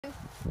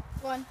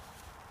one.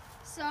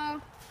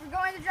 So we're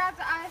going to drop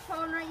the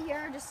iPhone right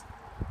here.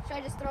 Should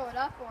I just throw it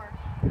up or?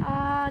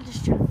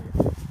 Just drop it.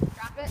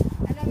 Drop it,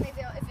 and then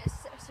maybe if it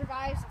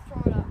survives,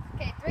 I'll throw it up.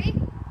 Okay, 3, 2,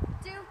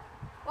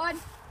 1.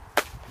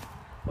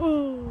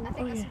 Ooh, I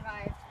think okay. it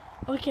survived.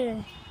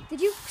 Okay.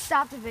 Did you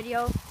stop the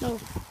video? No.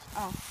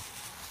 Oh.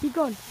 Keep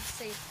going. Let's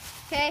see.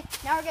 Okay,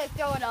 now we're gonna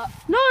throw it up.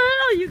 No.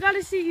 You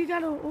gotta see. You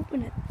gotta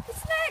open it. It's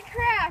not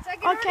cracked. I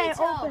can already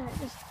tell. Open it.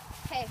 Just...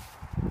 Okay,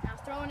 now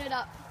throwing it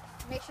up.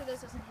 Make sure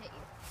this doesn't hit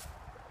you.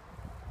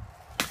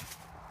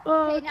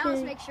 Oh, Okay, now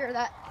let's make sure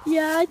that.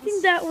 Yeah, I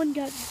think that one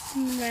got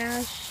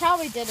smashed.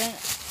 Probably didn't.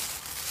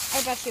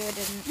 I bet you it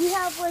didn't. We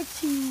have like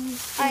 2.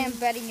 I am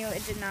betting you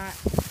it did not.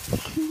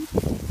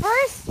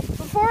 First,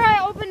 before I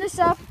open this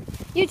up,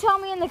 you tell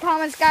me in the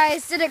comments,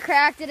 guys, did it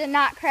crack, did it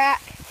not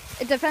crack?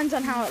 It depends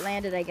on how it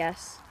landed, I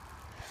guess.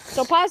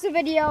 So pause the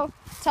video,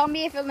 tell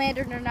me if it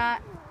landed or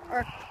not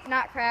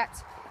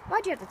cracked.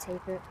 Why'd you have to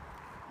tape it?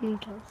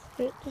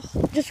 Okay,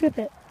 just rip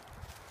it.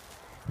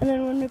 And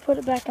then when we put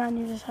it back on,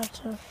 you just have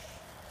to...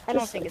 I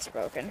don't think it's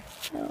broken.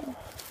 No.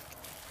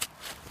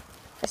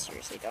 I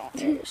seriously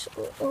don't. Just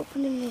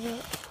opening it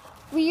up.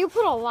 Well, you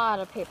put a lot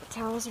of paper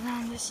towels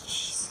around this,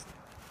 jeez.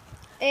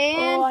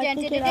 And I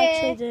think it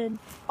actually did.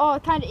 Oh,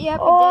 it kind of, yep, it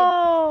did.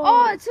 Oh!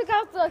 Oh, it took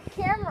out the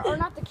camera, or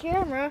not the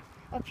camera,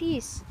 a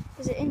piece.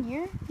 Is it in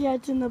here? Yeah,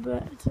 it's in the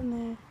back. It's in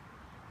there.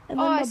 And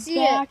Oh, then I the see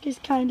back is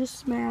kind of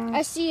smashed.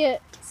 I see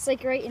it. It's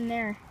like right in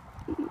there.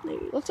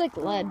 Looks like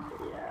lead.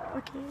 Yeah,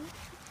 okay.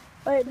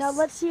 Alright, now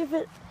let's see if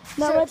it...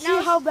 So let's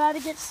see how bad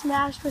it gets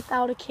smashed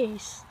without a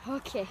case.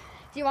 Okay.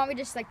 Do you want me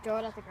to just like throw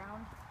it at the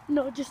ground?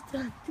 No, just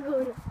throw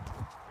it.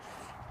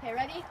 Okay,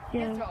 ready?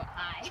 Yeah. I'm gonna throw it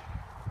high.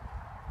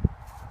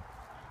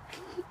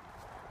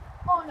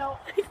 Oh no.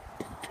 I have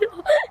to throw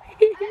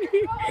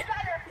it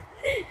better.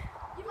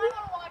 You might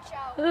want to watch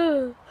out.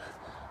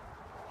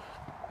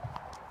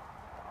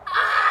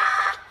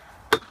 Ah!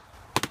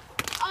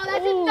 Oh, that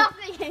did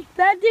nothing.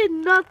 That did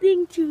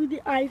nothing to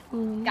the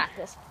iPhone. Got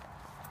this.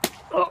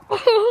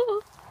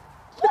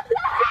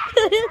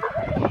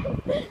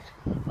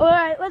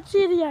 Alright, let's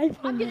see the iPhone.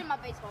 I'm getting my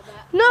baseball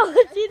bat. No,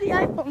 let's see the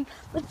iPhone.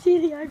 Let's see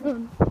the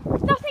iPhone.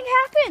 Nothing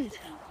happened.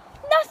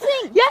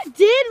 Nothing. Yeah, it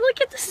did.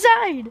 Look at the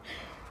side.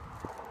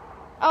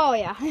 Oh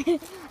yeah,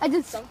 I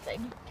did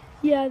something.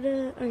 Yeah,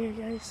 okay,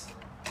 guys.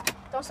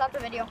 Don't stop the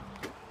video.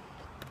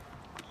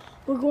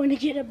 We're going to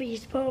get a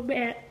baseball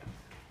bat.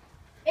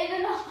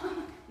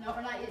 No,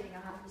 we're not using a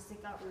hockey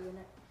stick. That'll ruin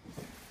it.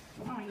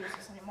 I don't want to use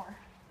this anymore.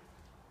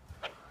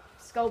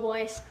 Let's go,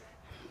 boys.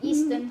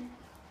 Easton.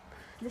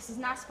 This is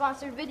not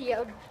sponsored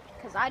video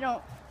because I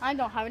don't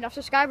have enough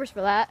subscribers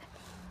for that.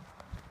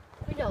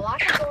 We need to lock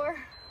the door.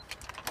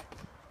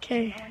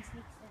 Okay. No one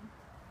sneaks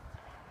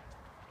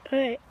in.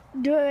 Alright,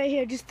 do it right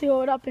here. Just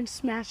throw it up and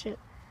smash it.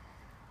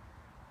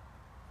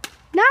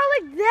 Not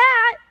like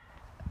that.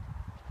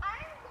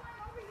 I'm going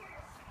over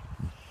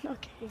here.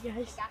 Okay,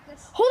 guys. Got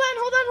this? Hold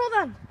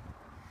on.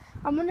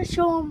 I'm gonna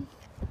show them.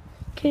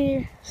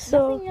 Okay,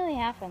 so Nothing really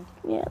happened.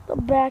 yeah, the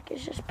back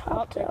is just Oh,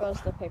 popped there out.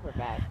 goes the paper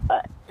bag.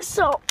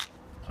 So,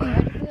 You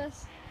ready for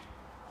this?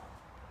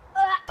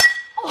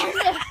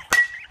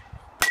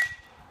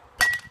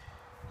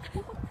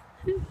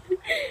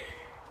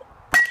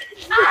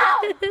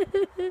 Ow!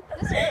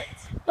 This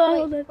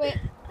hurts. Wait.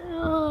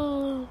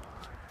 Oh.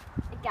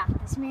 I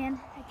got this, man.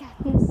 I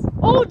got this.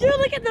 Oh, dude,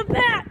 look at the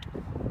back.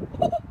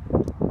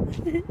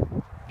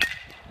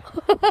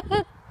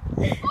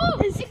 Oh,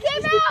 it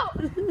came out.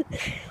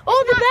 Oh,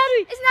 the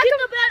battery. It's not Get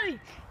the battery.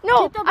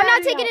 No, Get the I'm not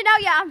battery taking out. it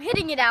out yet. I'm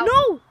hitting it out.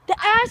 No, the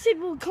acid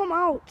will come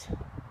out.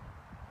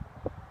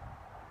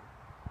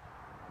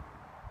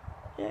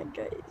 Yeah,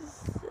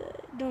 guys,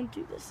 don't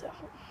do this at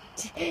home.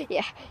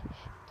 Yeah.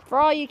 For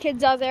all you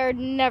kids out there,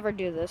 never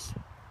do this.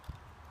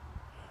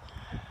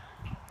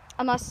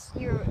 Unless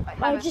you're...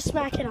 Just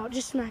smack it out.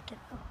 Just smack it.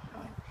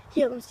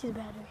 Here, let's see the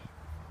battery.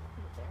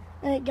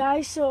 Alright,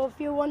 guys, so if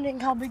you're wondering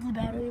how big the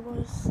battery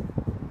was,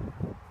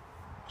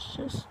 it's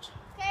just...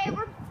 Okay,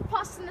 we're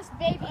busting this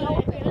baby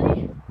Alright, open.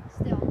 ready?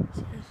 Still.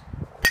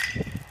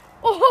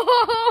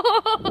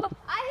 Oh!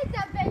 I hit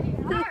that baby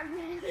hard,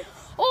 man.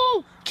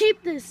 Oh,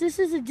 keep this. This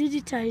is a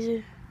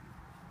digitizer.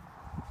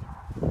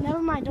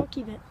 Never mind, don't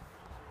keep it.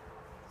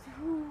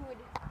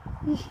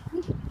 Dude.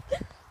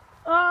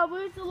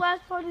 Where's the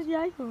last part of the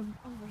iPhone?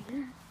 Over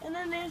here. And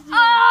then there's the...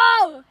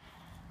 Oh!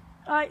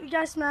 Alright, you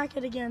guys smack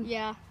it again.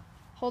 Yeah.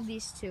 Hold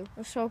these two.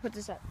 So I'll put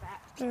this at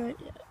back. Alright,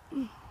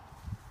 yeah.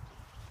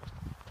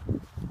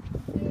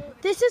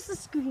 This is the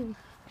screen.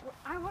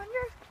 I wonder,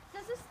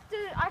 do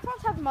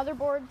iPhones have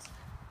motherboards?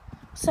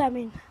 What's that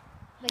mean?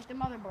 Like the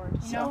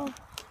motherboard, you So, know?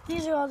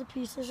 these are all the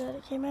pieces that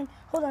it came in.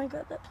 Hold on, I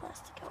got that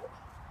plastic out.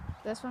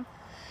 This one?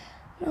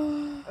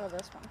 No. Or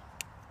this one?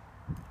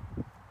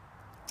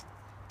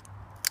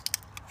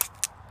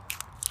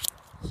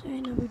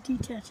 Sorry, no, we're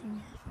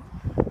detaching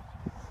it.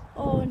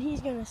 Oh, and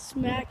he's gonna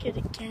smack it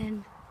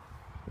again.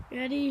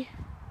 Ready?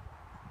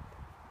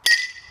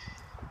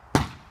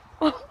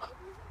 Home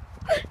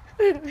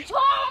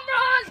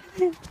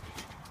run!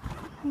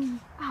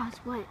 Ah,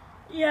 it's wet.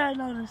 Yeah, I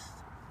noticed.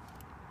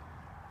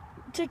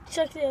 Check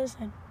the other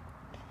side.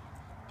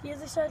 The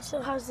other side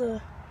still has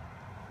the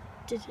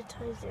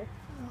digitizer.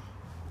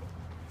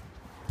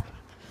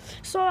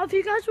 So if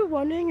you guys were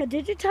wondering, a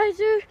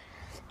digitizer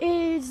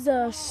is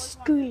the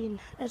screen.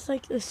 It's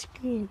like the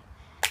screen.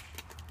 Okay,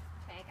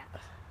 I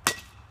got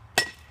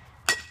it.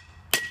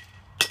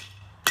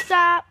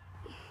 Stop!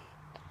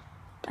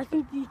 I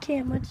think the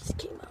camera just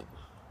came out.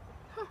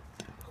 Huh.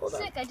 Hold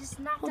Sick, on. I just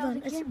knocked Hold out on,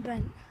 the it's camera.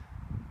 bent.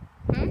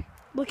 Hmm?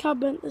 Look how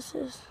bent this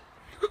is.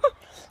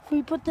 If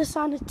we put this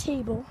on a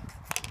table,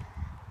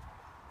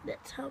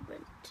 that's how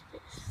bent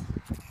it is.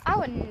 I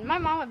wouldn't. My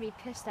mom would be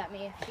pissed at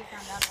me if she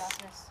found out about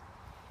this.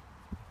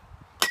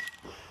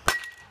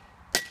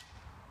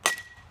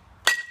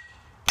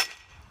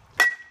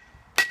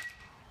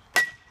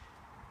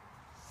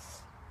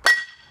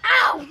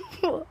 Ow!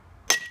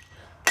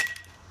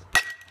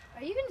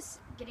 Are you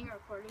getting a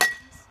recording of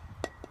this?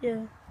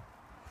 Yeah.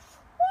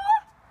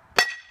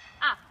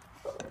 Ah.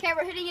 Okay,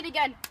 we're hitting it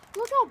again.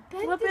 Look how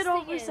bent Flip this it thing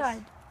over is.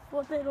 side.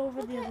 Flip it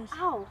over Look the at, other side.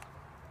 ow.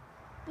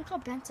 Look how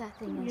bent that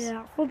thing is.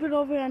 Yeah, flip it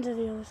over onto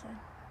the other side.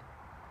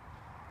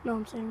 No,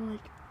 I'm saying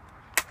like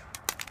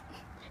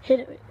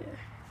hit it right there.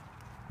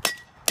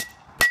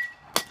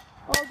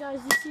 Oh, guys,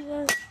 you see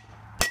this?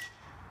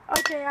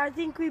 Okay, I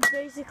think we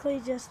basically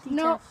just detached.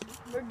 Nope,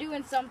 we're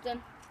doing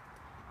something.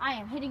 I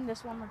am hitting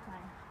this one more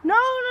time. No.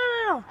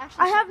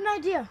 Actually, I have an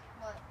idea.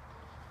 What?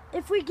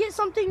 If we get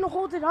something to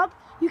hold it up,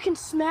 you can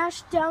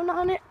smash down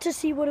on it to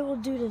see what it will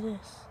do to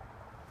this.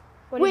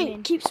 What do you Wait,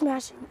 mean? keep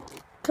smashing.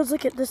 Because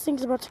look at this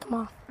thing's about to come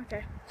off.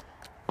 Okay.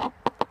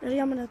 Ready?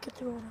 I'm going to get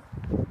the roll up.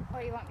 Oh,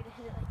 you want me to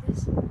hit it like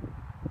this?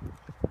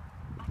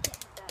 I can't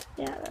hit that.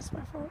 Yeah, that's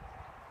my fault.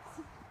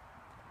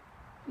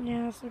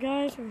 Yeah, so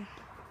guys,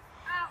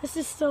 this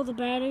is still the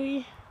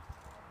battery.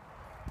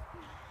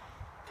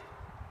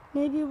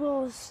 Maybe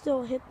we'll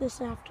still hit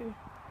this after.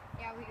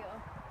 Yeah, we go.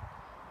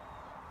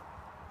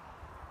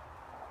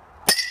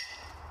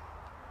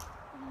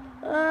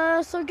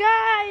 So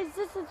guys,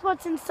 this is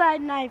what's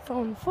inside an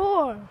iPhone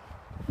 4.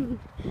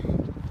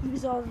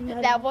 Use all the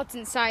metal. That what's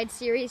inside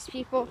series,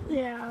 people.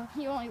 Yeah.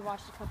 You only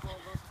watched a couple of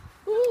them.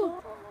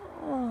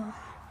 Oh.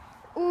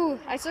 Ooh,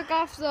 I took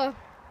off the...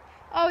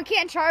 Oh, we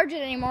can't charge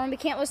it anymore and we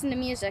can't listen to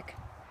music.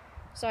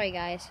 Sorry,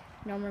 guys.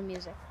 No more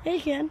music. Hey,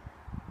 Ken.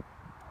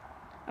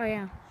 Oh,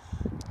 yeah.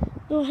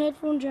 The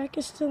headphone jack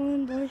is still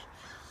in, boy.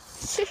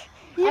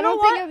 I don't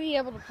think I'll be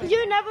able to play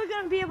You're that. never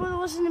going to be able to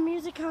listen to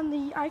music on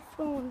the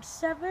iPhone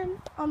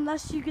 7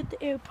 unless you get the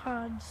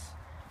AirPods.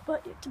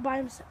 But to buy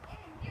them separate.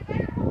 You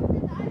better hope that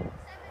the iPhone 7 doesn't...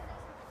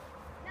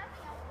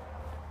 Nothing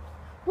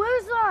else.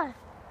 Where's that?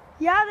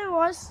 Yeah, there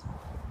was.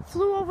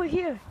 Flew over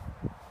here.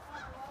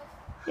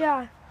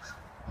 Yeah.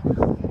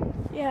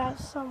 Yeah,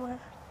 somewhere.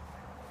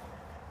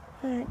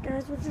 Alright,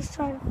 guys, we're just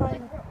trying to find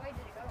it. What way did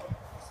it go?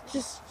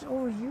 Just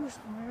over here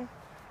somewhere.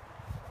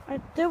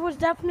 There was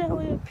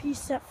definitely a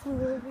piece that flew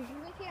over here.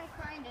 We can't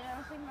find it. I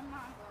don't think my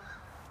mom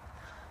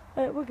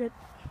will. Alright, we're good.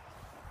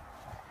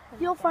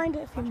 You'll find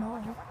it if you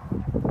know.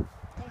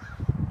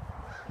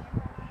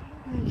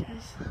 Alright,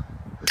 guys.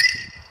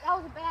 That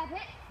was a bad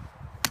hit.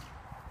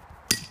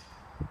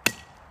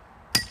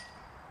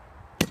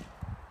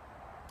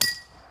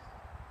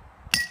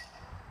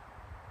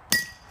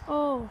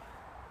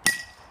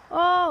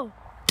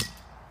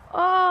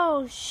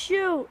 Oh,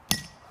 shoot.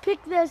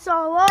 Pick this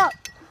all up.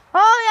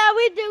 Oh, yeah,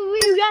 we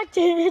wrecked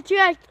it. It's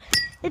wrecked.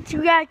 It's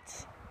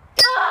wrecked.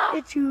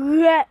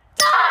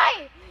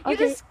 Die! You Okay.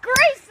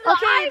 disgrace to the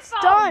iPhone! It's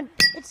done.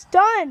 It's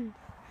done.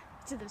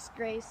 It's a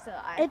disgrace to the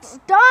iPhone. It's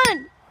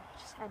done.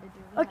 Just had to do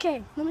that.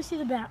 Okay, let me see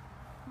the bat.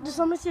 Just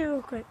let me see it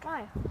real quick.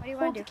 Why? What do you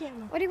Hold want the to do?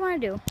 camera. What do you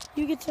want to do?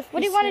 You get to.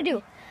 What do you want to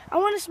do? I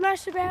want to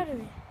smash the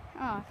battery.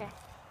 Oh, okay.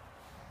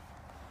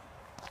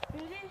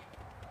 Ready?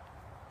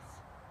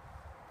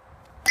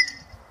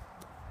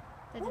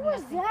 That What did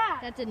was nothing. that?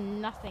 That did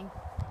nothing.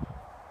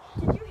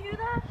 Did you hear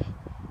that?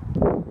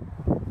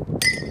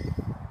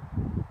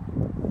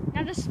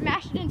 Now just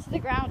smash it into the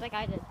ground like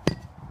I did.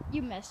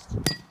 You missed.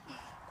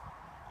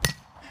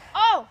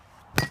 Oh!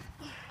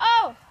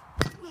 Oh!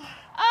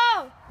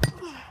 Oh!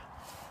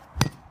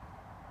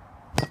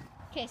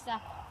 Okay,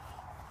 stop.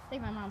 I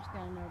think my mom's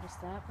gonna notice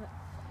that, but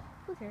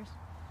who cares?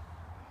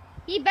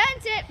 He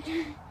bent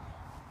it!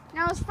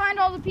 Now let's find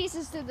all the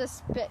pieces to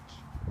this bitch.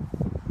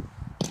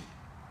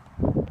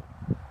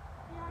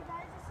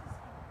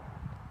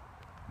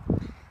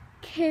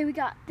 Okay, we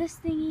got this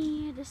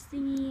thingy, this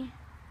thingy.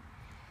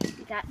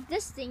 We got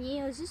this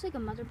thingy. Is this like a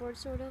motherboard,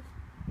 sort of?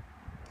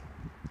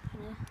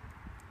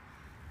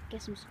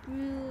 Get some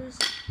screws.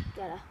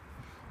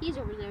 He's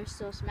over there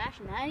still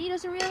smashing that, and he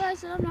doesn't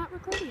realize that I'm not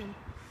recording him.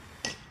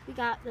 We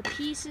got the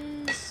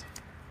pieces.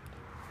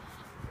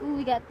 Ooh,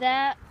 we got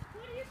that.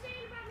 What are you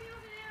saying about me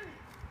over there?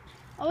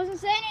 I wasn't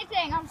saying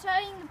anything. I'm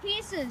showing the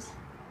pieces.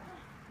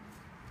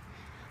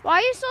 Why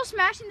are you still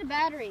smashing the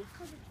battery?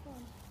 Because it's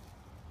fun.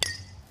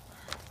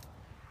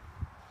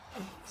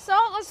 So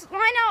let's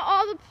line out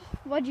all the.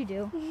 What'd you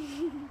do?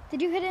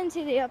 Did you hit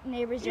into the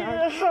neighbor's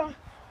yard? Yeah.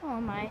 Oh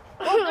my.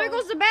 Well, there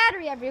goes the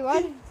battery,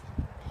 everyone.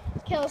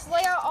 Okay, let's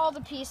lay out all the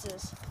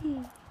pieces.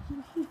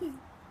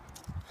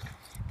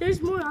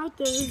 There's more out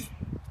there.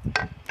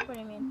 What do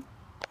you mean?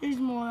 There's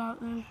more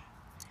out there.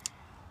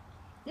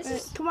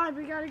 Come on,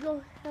 we gotta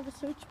go have a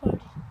search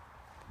party.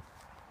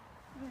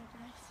 Alright,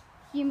 guys.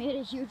 You made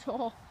a huge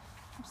hole.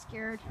 I'm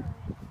scared.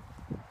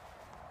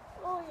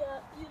 Oh yeah,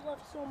 you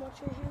left so much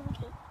right here.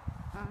 Look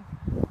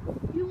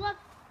at. You left.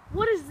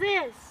 What is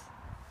this?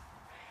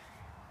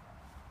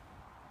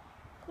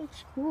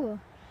 Looks cool.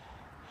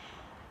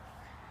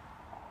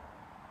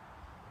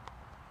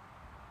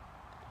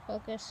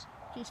 Focus.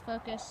 Please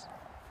focus.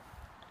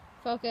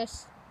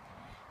 Focus.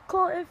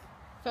 Cole, if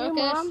Focus.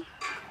 your mom.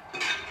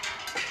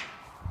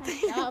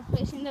 Stop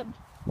placing the.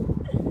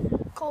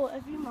 Cole,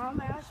 if your mom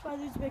asked why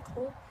there's a big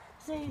hole,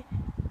 say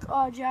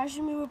Josh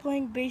and me were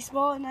playing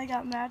baseball and I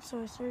got mad,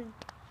 so I started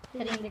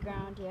Hitting the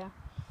ground, yeah.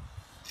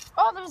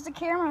 Oh, there's the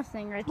camera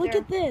thing right there. Look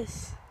at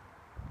this.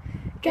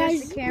 There's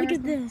Guys, the camera look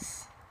at thing.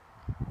 this.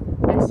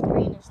 My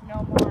screen is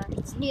no more.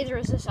 Neither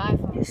is this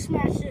iPhone. You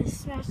smash this,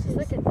 smash this.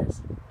 Look at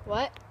this.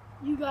 What?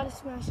 You gotta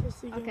smash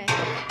this again. Okay.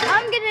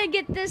 I'm gonna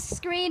get this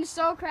screen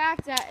so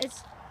cracked that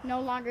it's no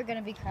longer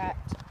gonna be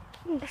cracked.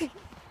 I don't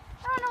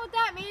know what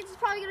that means. It's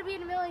probably gonna be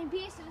in a million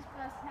pieces,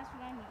 but that's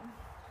what I mean.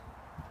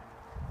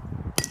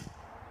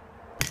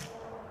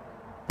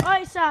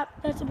 Alright, stop.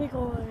 That's a big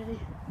hole already.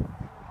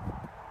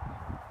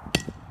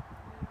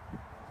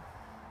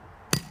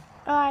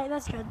 Alright,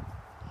 that's good.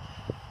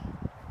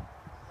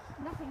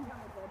 Nothing's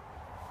gonna be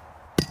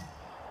good.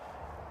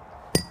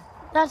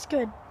 That's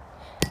good.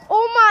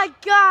 Oh my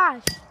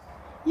gosh!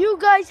 You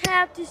guys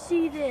have to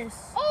see this.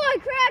 Oh, I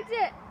cracked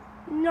it!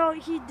 No,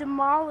 he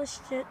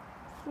demolished it.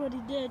 That's what he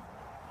did.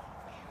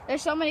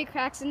 There's so many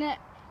cracks in it.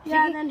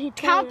 Yeah, and then he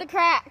count tore the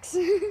cracks.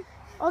 Okay.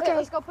 Wait,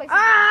 let's go place it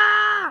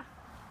Ah!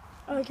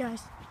 Alright,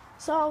 guys.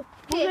 So,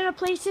 we're Okay. gonna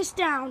place this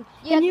down.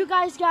 Yeah. And you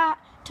guys got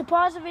to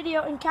pause the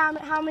video and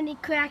comment how many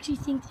cracks you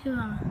think there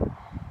are. You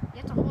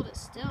have to hold it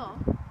still.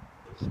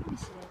 Let me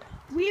see.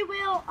 We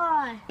will,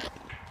 I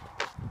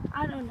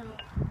don't know.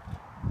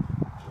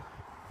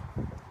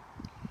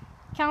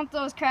 Count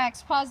those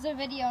cracks. Pause the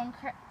video and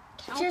count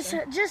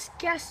them. Just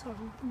guess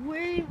them.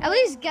 At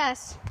least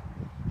guess.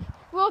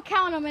 We'll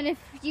count them, and if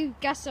you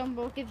guess them,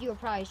 we'll give you a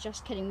prize.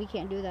 Just kidding. We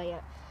can't do that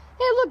yet.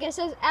 Hey, look. It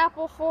says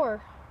Apple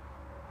 4.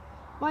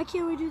 Why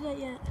can't we do that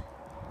yet?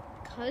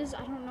 Because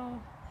I don't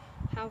know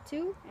how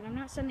to, and I'm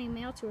not sending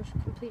mail to a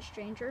complete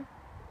stranger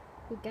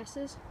who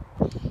guesses.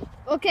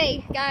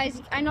 Okay,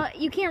 guys. I know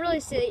you can't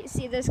really see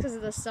this because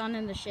of the sun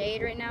and the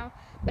shade right now,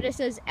 but it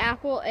says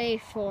Apple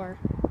A4.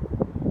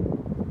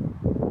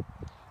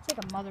 It's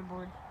like a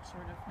motherboard,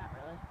 sort of. Not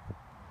really.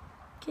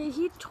 Okay,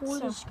 he tore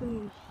the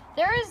screen.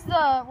 There is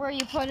the where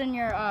you put in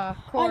your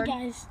cord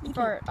guys,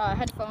 for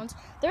headphones.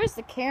 There is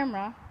the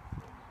camera.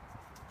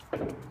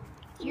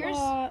 Here's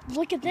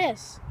look at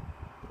this.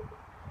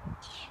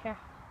 yeah.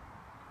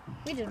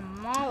 We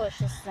demolished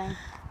this thing.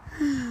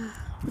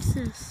 What's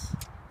this?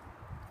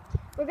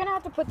 We're gonna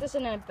have to put this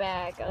in a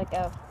bag, like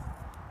a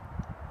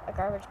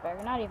garbage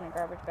bag. Not even a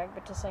garbage bag,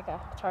 but just like a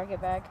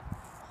Target bag.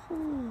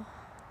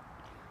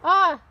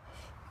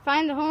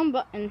 Find the home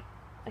button.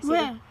 I see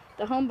Where?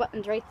 the home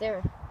button's right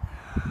there.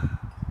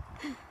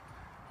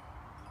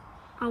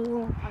 I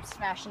won't. I'm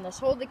smashing this.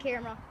 Hold the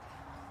camera.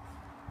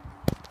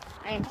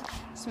 I am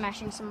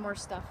smashing some more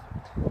stuff.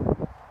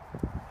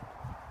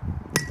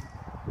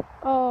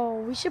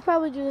 Oh, we should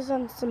probably do this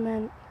on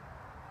cement.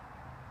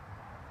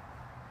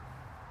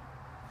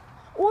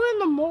 Or in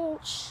the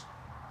mulch.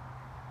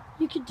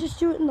 You could just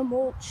do it in the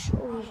mulch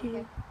over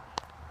here.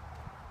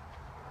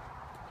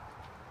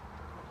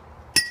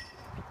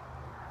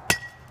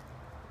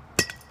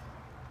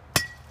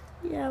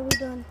 Yeah, we're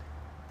done.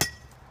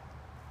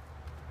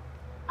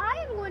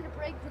 I am going to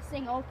break this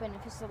thing open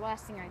if it's the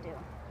last thing I do.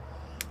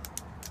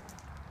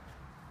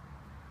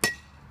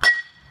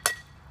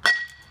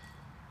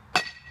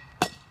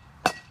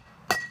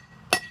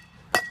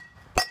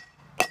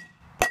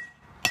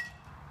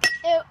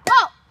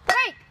 Whoa!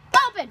 Break!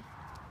 Open!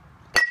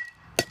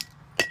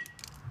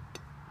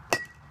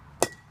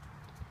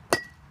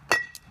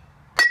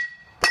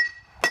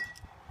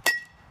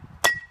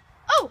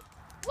 Oh!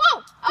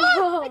 Whoa!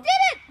 Oh! I did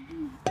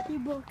it! You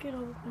broke it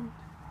open.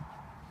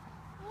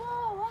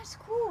 Whoa, that's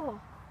cool.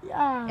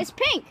 Yeah. It's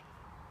pink.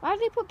 Why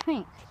did they put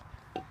pink?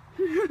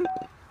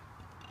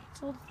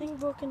 So the thing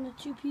broke into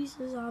two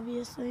pieces,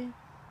 obviously.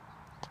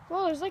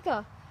 Whoa, there's like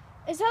a...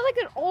 Is that like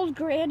an old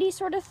granny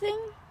sort of thing?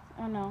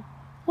 Oh no.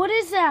 What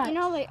is that? You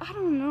know, like, I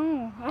don't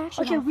know. I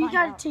actually Okay, don't we find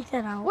gotta out. take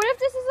that out. What if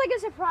this is like a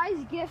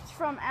surprise gift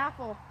from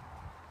Apple?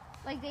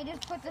 Like they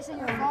just put this in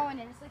your phone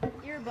and it's like an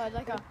earbud,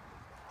 like a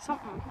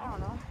something. I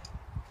don't know.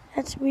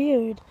 That's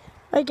weird.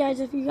 Alright guys,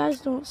 if you guys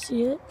don't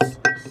see it.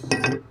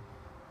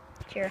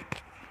 Here.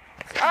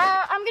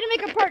 I'm gonna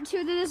make a part 2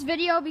 to this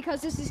video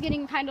because this is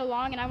getting kind of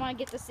long and I want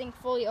to get this thing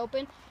fully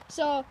open.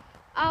 So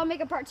I'll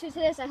make a part 2 to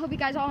this. I hope you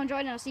guys all enjoyed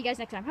and I'll see you guys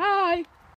next time. Bye!